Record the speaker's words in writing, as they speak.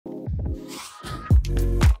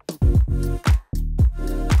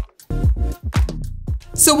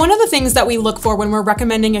So one of the things that we look for when we're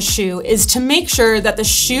recommending a shoe is to make sure that the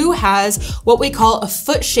shoe has what we call a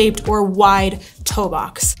foot-shaped or wide toe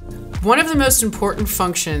box. One of the most important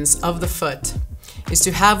functions of the foot is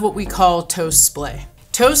to have what we call toe splay.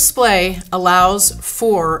 Toe splay allows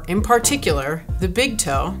for, in particular, the big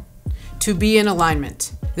toe to be in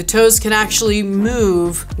alignment. The toes can actually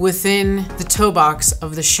move within the toe box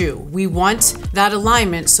of the shoe. We want that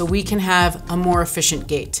alignment so we can have a more efficient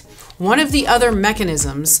gait. One of the other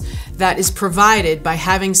mechanisms that is provided by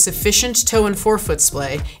having sufficient toe and forefoot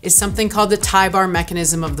splay is something called the tie bar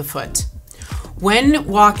mechanism of the foot. When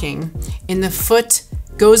walking and the foot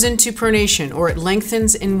goes into pronation or it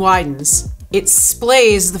lengthens and widens, it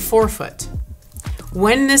splays the forefoot.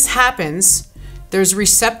 When this happens, there's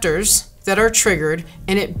receptors that are triggered,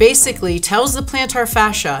 and it basically tells the plantar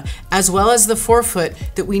fascia as well as the forefoot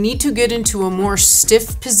that we need to get into a more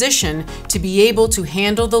stiff position to be able to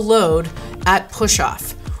handle the load at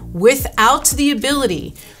push-off. Without the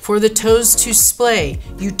ability for the toes to splay,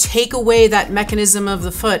 you take away that mechanism of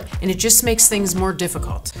the foot and it just makes things more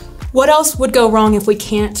difficult. What else would go wrong if we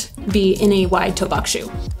can't be in a wide toe box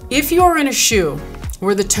shoe? If you're in a shoe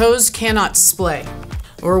where the toes cannot splay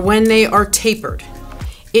or when they are tapered,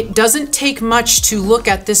 it doesn't take much to look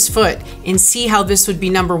at this foot and see how this would be,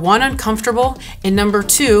 number one, uncomfortable, and number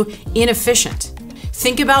two, inefficient.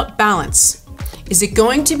 Think about balance. Is it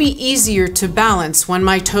going to be easier to balance when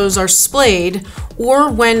my toes are splayed or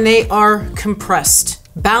when they are compressed?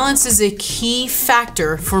 Balance is a key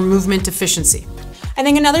factor for movement efficiency. I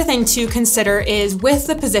think another thing to consider is with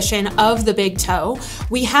the position of the big toe,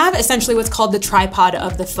 we have essentially what's called the tripod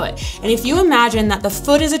of the foot. And if you imagine that the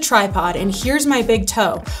foot is a tripod and here's my big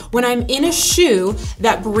toe, when I'm in a shoe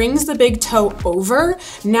that brings the big toe over,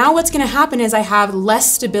 now what's gonna happen is I have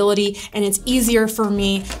less stability and it's easier for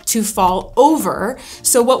me to fall over.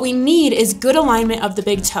 So what we need is good alignment of the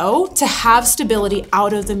big toe to have stability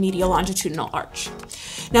out of the medial longitudinal arch.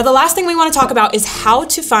 Now, the last thing we want to talk about is how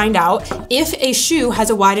to find out if a shoe has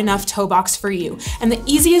a wide enough toe box for you. And the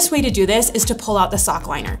easiest way to do this is to pull out the sock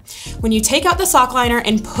liner. When you take out the sock liner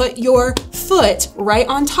and put your foot right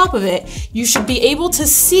on top of it, you should be able to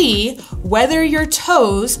see whether your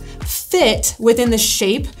toes fit within the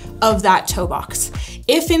shape of that toe box.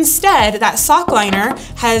 If instead that sock liner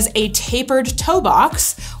has a tapered toe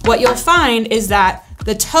box, what you'll find is that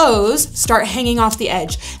the toes start hanging off the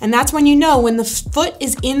edge. And that's when you know when the foot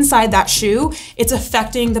is inside that shoe, it's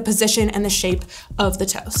affecting the position and the shape of the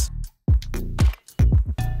toes.